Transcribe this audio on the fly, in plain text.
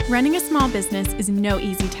Running a small business is no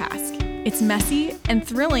easy task. It's messy and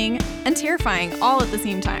thrilling and terrifying all at the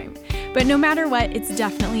same time. But no matter what, it's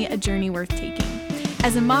definitely a journey worth taking.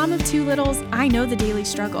 As a mom of two littles, I know the daily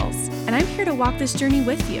struggles, and I'm here to walk this journey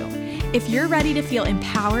with you. If you're ready to feel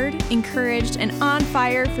empowered, encouraged, and on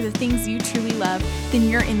fire for the things you truly love, then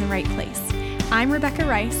you're in the right place. I'm Rebecca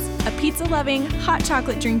Rice, a pizza-loving, hot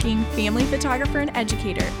chocolate-drinking family photographer and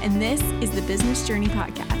educator, and this is the Business Journey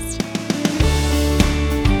Podcast.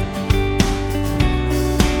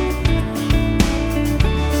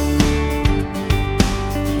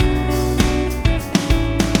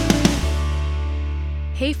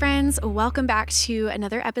 Hey friends, welcome back to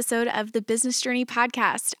another episode of the Business Journey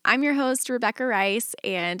Podcast. I'm your host, Rebecca Rice,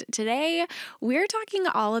 and today we're talking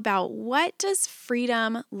all about what does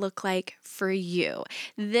freedom look like for you.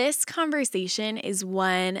 This conversation is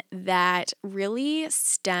one that really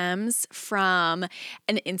stems from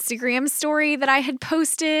an Instagram story that I had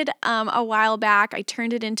posted a while back. I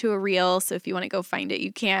turned it into a reel, so if you want to go find it,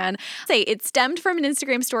 you can. It stemmed from an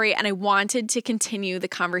Instagram story, and I wanted to continue the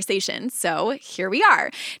conversation, so here we are.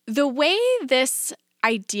 The way this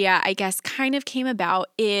idea, I guess, kind of came about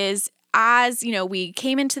is as, we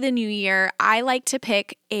came into the new year, I like to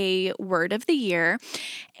pick a word of the year.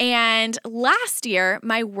 And last year,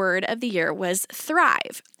 my word of the year was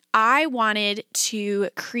thrive. I wanted to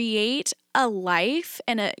create a life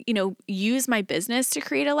and use my business to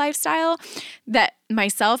create a lifestyle that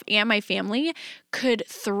myself and my family could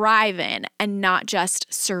thrive in and not just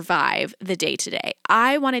survive the day to day.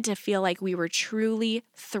 I wanted to feel like we were truly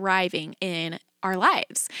thriving in our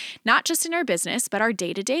lives, not just in our business, but our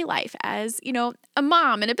day-to-day life as, a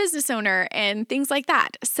mom and a business owner and things like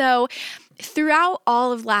that. So throughout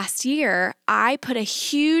all of last year, I put a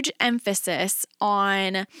huge emphasis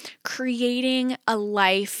on creating a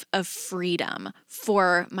life of freedom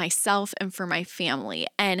for myself and for my family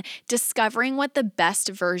and discovering what the best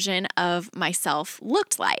version of myself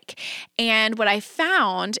looked like. And what I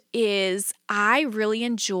found is I really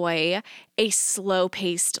enjoy a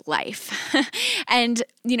slow-paced life. And,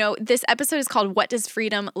 this episode is called What Does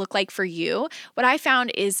Freedom Look Like for You? What I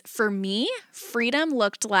found is for me, freedom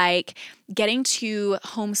looked like getting to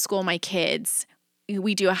homeschool my kids.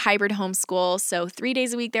 We do a hybrid homeschool, so 3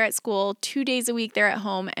 days a week they're at school, 2 days a week they're at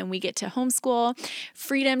home, and we get to homeschool.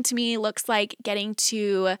 Freedom to me looks like getting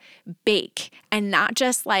to bake, and not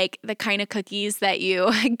just like the kind of cookies that you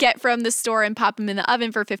get from the store and pop them in the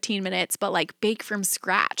oven for 15 minutes, but like bake from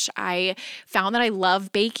scratch. I found that I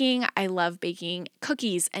love baking. I love baking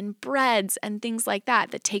cookies and breads and things like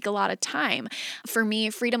that take a lot of time. For me,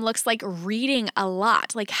 freedom looks like reading a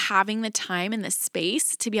lot, like having the time and the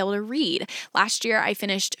space to be able to read. Last year, I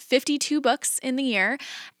finished 52 books in the year,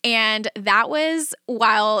 and that was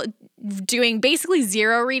while doing basically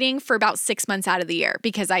zero reading for about 6 months out of the year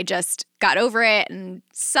because I just got over it and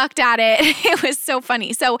sucked at it. It was so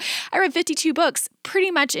funny. So I read 52 books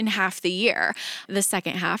pretty much in half the year, the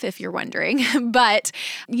second half, if you're wondering. But,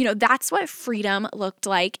 that's what freedom looked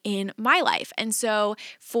like in my life. And so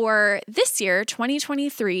for this year,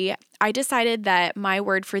 2023, I decided that my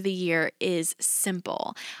word for the year is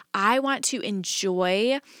simple. I want to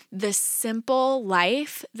enjoy the simple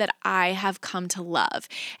life that I have come to love.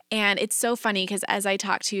 And it's so funny because as I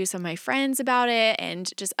talk to some of my friends about it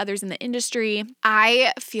and just others in the industry,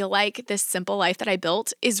 I feel like this simple life that I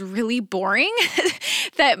built is really boring,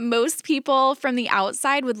 that most people from the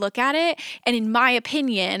outside would look at it. And in my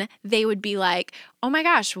opinion, they would be like, oh my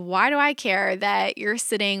gosh, why do I care that you're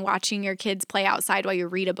sitting watching your kids play outside while you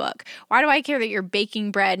read a book? Why do I care that you're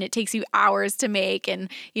baking bread and it takes you hours to make and,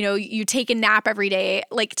 you take a nap every day?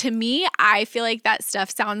 Like to me, I feel like that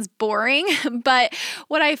stuff sounds boring. But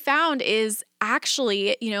what I found is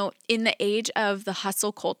actually, in the age of the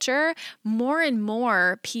hustle culture, more and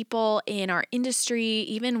more people in our industry,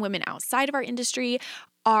 even women outside of our industry,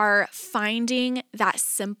 are finding that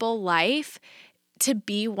simple life to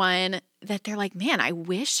be one that they're like, man, I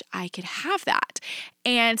wish I could have that.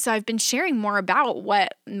 And so I've been sharing more about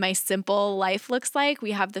what my simple life looks like.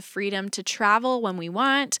 We have the freedom to travel when we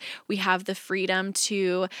want. We have the freedom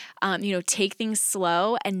to, take things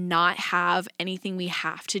slow and not have anything we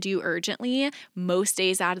have to do urgently most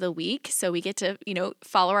days out of the week. So we get to,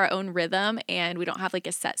 follow our own rhythm and we don't have like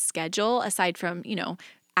a set schedule aside from,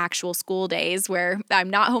 actual school days where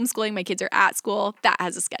I'm not homeschooling, my kids are at school. That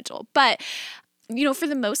has a schedule. But, for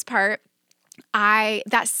the most part,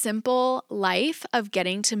 that simple life of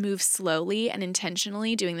getting to move slowly and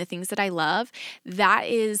intentionally doing the things that I love, that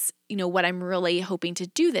is, what I'm really hoping to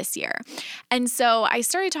do this year. And so I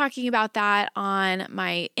started talking about that on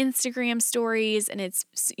my Instagram stories, and it's,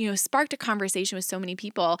 sparked a conversation with so many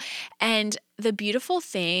people. And the beautiful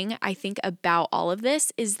thing I think about all of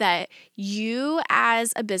this is that you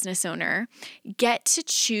as a business owner get to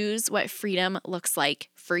choose what freedom looks like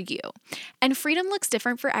for you. And freedom looks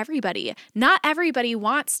different for everybody. Not everybody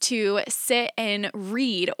wants to sit and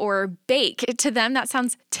read or bake. To them, that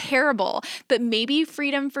sounds terrible. But maybe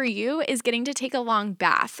freedom for you is getting to take a long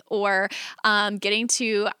bath, or getting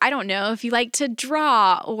to, I don't know, if you like to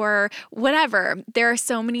draw or whatever. There are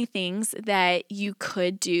so many things that you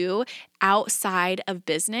could do outside of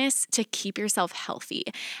business to keep yourself healthy.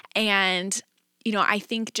 And I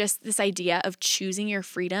think just this idea of choosing your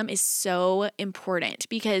freedom is so important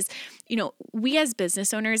because, we as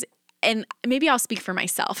business owners, and maybe I'll speak for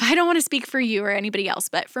myself. I don't want to speak for you or anybody else,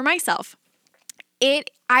 but for myself,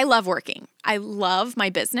 I love working. I love my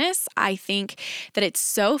business. I think that it's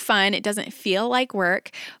so fun. It doesn't feel like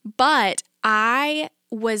work, but I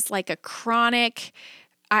was like a chronic,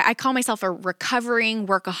 I call myself a recovering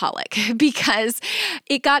workaholic because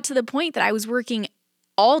it got to the point that I was working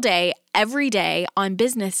all day, every day on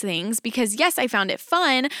business things because yes, I found it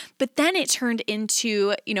fun, but then it turned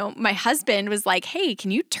into, my husband was like, hey,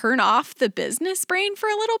 can you turn off the business brain for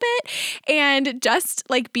a little bit and just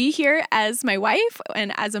like be here as my wife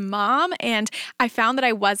and as a mom? And I found that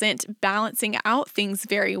I wasn't balancing out things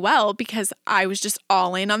very well because I was just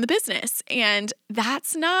all in on the business, and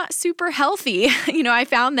that's not super healthy. I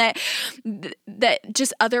found that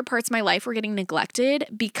just other parts of my life were getting neglected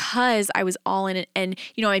because I was all in it, and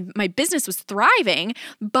my business was thriving,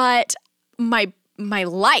 but my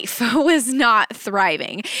life was not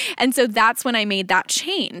thriving. And so that's when I made that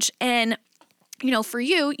change. And for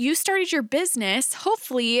you started your business,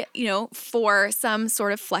 hopefully, for some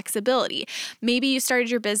sort of flexibility. Maybe you started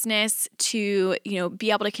your business to, be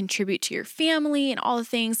able to contribute to your family and all the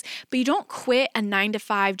things, but you don't quit a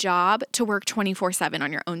 9-to-5 job to work 24/7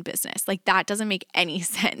 on your own business. Like that doesn't make any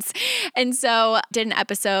sense. And so I did an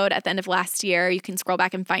episode at the end of last year. You can scroll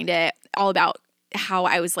back and find it, all about how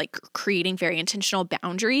I was like creating very intentional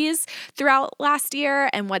boundaries throughout last year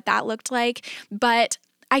and what that looked like. But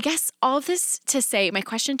I guess all of this to say, my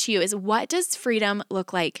question to you is, what does freedom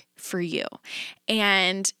look like for you?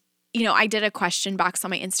 And, I did a question box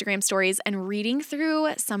on my Instagram stories, and reading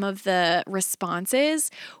through some of the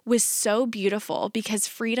responses was so beautiful because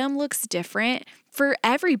freedom looks different for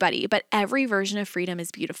everybody, but every version of freedom is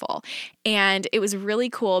beautiful. And it was really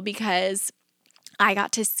cool because I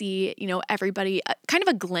got to see, everybody, kind of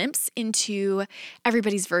a glimpse into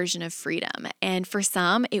everybody's version of freedom. And for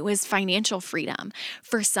some, it was financial freedom.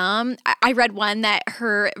 For some, I read one that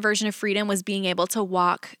her version of freedom was being able to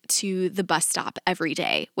walk to the bus stop every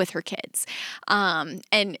day with her kids.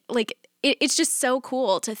 And like, it's just so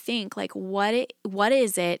cool to think like, what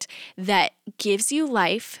is it that gives you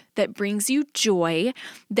life, that brings you joy,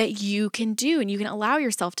 that you can do and you can allow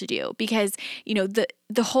yourself to do? Because,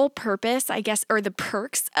 the whole purpose, I guess, or the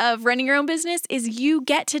perks of running your own business is you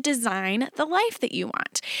get to design the life that you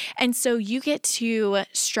want. And so you get to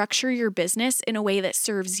structure your business in a way that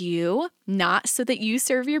serves you, not so that you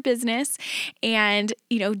serve your business, and,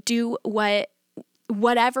 do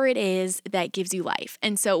whatever it is that gives you life.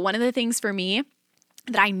 And so one of the things for me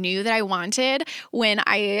that I knew that I wanted when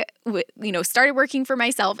I, started working for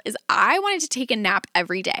myself is I wanted to take a nap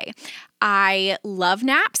every day. I love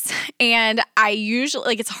naps, and I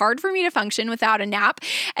usually, it's hard for me to function without a nap.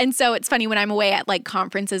 And so it's funny when I'm away at like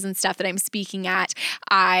conferences and stuff that I'm speaking at,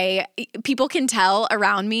 people can tell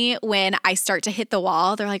around me when I start to hit the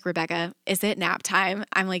wall. They're like, Rebecca, is it nap time?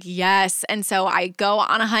 I'm like, yes. And so I go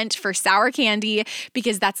on a hunt for sour candy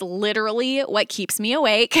because that's literally what keeps me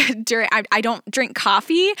awake. I don't drink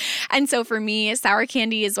coffee. And so for me, sour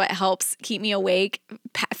candy is what helps keep me awake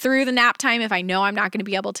through the nap time if I know I'm not going to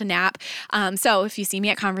be able to nap. So if you see me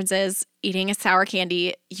at conferences eating a sour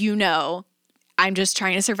candy, I'm just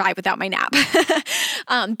trying to survive without my nap.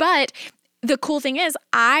 But the cool thing is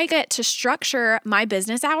I get to structure my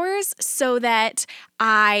business hours so that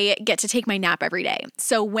I get to take my nap every day.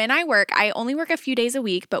 So when I work, I only work a few days a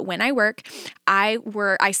week, but when I work,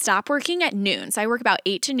 I stop working at noon. So I work about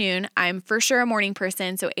 8 to noon. I'm for sure a morning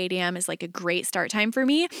person, so 8 a.m. is like a great start time for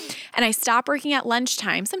me. And I stop working at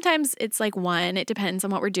lunchtime. Sometimes it's like 1, it depends on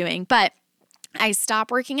what we're doing. But I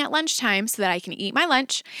stop working at lunchtime so that I can eat my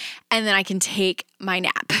lunch and then I can take my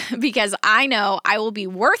nap because I know I will be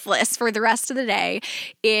worthless for the rest of the day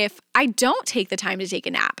if I don't take the time to take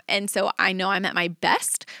a nap. And so I know I'm at my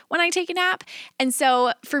best when I take a nap. And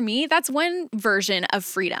so for me, that's one version of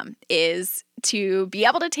freedom, is to be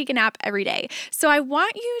able to take a nap every day. So I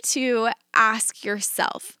want you to ask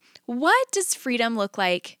yourself, what does freedom look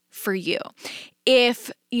like for you?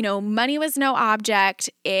 If, money was no object,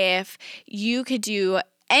 if you could do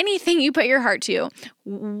anything you put your heart to,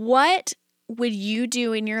 what would you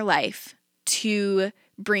do in your life to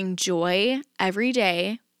bring joy every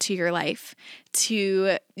day to your life,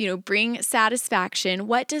 to, bring satisfaction?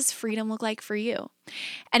 What does freedom look like for you?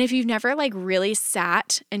 And if you've never really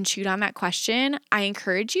sat and chewed on that question, I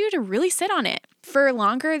encourage you to really sit on it for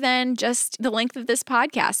longer than just the length of this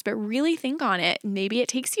podcast, but really think on it. Maybe it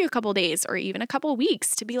takes you a couple days or even a couple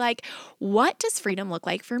weeks to be like, what does freedom look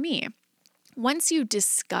like for me? Once you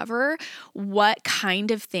discover what kind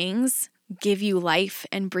of things give you life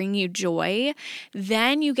and bring you joy,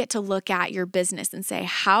 then you get to look at your business and say,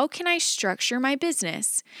 how can I structure my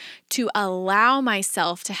business to allow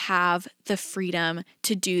myself to have the freedom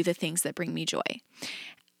to do the things that bring me joy?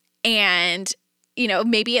 And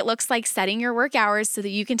maybe it looks like setting your work hours so that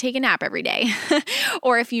you can take a nap every day.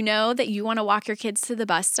 Or if you know that you want to walk your kids to the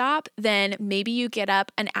bus stop, then maybe you get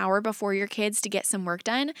up an hour before your kids to get some work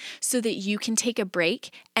done so that you can take a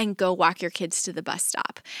break and go walk your kids to the bus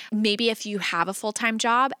stop. Maybe if you have a full-time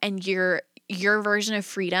job and your version of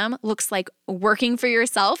freedom looks like working for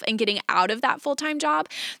yourself and getting out of that full-time job,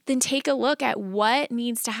 then take a look at what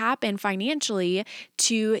needs to happen financially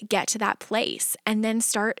to get to that place and then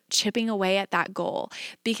start chipping away at that goal.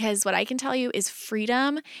 Because what I can tell you is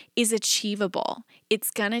freedom is achievable.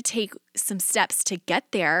 It's going to take some steps to get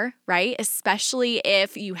there, right? Especially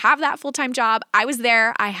if you have that full-time job. I was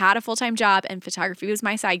there. I had a full-time job and photography was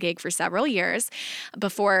my side gig for several years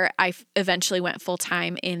before I eventually went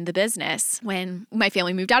full-time in the business when my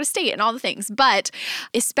family moved out of state and all the things. But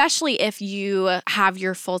especially if you have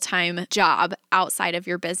your full-time job outside of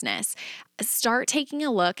your business, start taking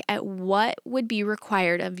a look at what would be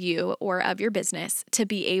required of you or of your business to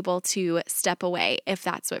be able to step away if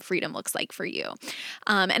that's what freedom looks like for you.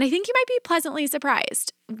 And I think you might be pleasantly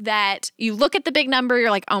surprised that you look at the big number, you're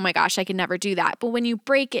like, oh my gosh, I can never do that. But when you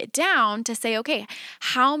break it down to say, okay,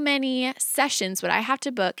 how many sessions would I have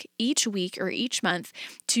to book each week or each month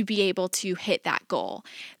to be able to hit that goal?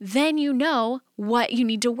 Then you know what you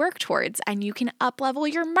need to work towards, and you can up-level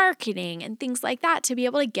your marketing and things like that to be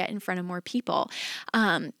able to get in front of more people.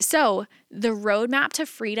 So the roadmap to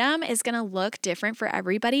freedom is going to look different for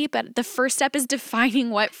everybody, but the first step is defining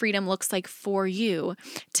what freedom looks like for you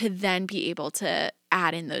to then be able to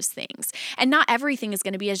add in those things. And not everything is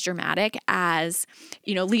going to be as dramatic as,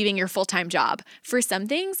 leaving your full-time job. For some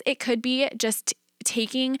things, it could be just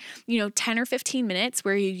taking, 10 or 15 minutes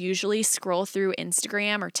where you usually scroll through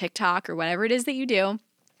Instagram or TikTok or whatever it is that you do,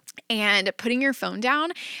 and putting your phone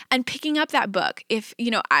down and picking up that book. If,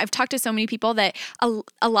 I've talked to so many people that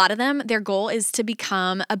a lot of them, their goal is to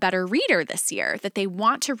become a better reader this year, that they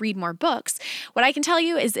want to read more books. What I can tell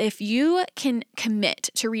you is if you can commit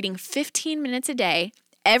to reading 15 minutes a day,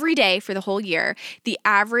 every day for the whole year, the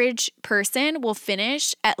average person will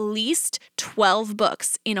finish at least 12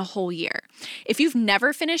 books in a whole year. If you've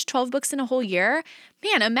never finished 12 books in a whole year,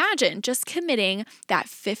 man, imagine just committing that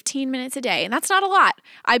 15 minutes a day. And that's not a lot.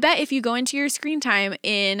 I bet if you go into your screen time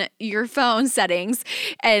in your phone settings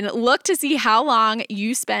and look to see how long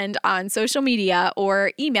you spend on social media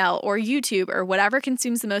or email or YouTube or whatever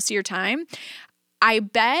consumes the most of your time, I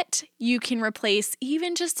bet you can replace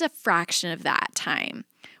even just a fraction of that time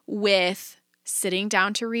with sitting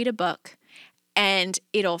down to read a book, and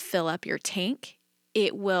it'll fill up your tank.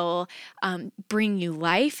 It will bring you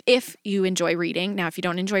life if you enjoy reading. Now, if you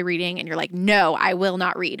don't enjoy reading and you're like, no, I will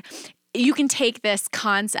not read, you can take this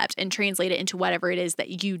concept and translate it into whatever it is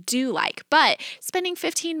that you do like. But spending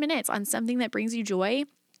 15 minutes on something that brings you joy,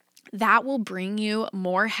 that will bring you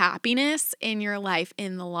more happiness in your life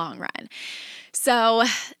in the long run. So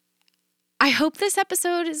I hope this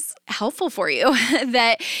episode is helpful for you,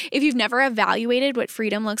 that if you've never evaluated what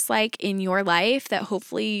freedom looks like in your life, that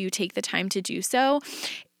hopefully you take the time to do so.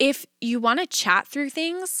 If you want to chat through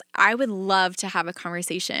things, I would love to have a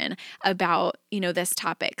conversation about, this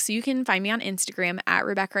topic. So you can find me on Instagram at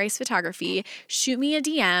Rebecca Rice Photography. Shoot me a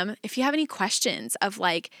DM if you have any questions of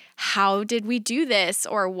like, how did we do this?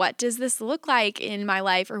 Or what does this look like in my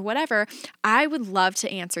life or whatever? I would love to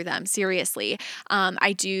answer them. Seriously. A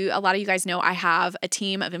lot of you guys know I have a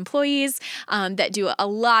team of employees that do a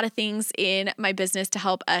lot of things in my business to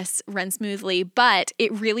help us run smoothly, but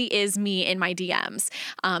it really is me in my DMs.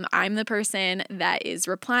 I'm the person that is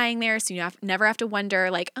replying there, so you never have to wonder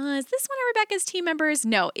like, is this one of Rebecca's team members?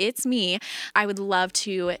 No, it's me. I would love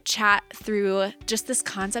to chat through just this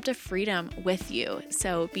concept of freedom with you,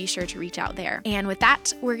 so be sure to reach out there. And with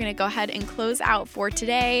that, we're going to go ahead and close out for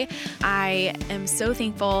today. I am so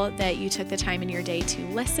thankful that you took the time in your day to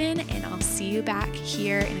listen, and I'll see you back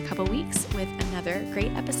here in a couple weeks with another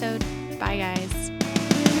great episode. Bye, guys.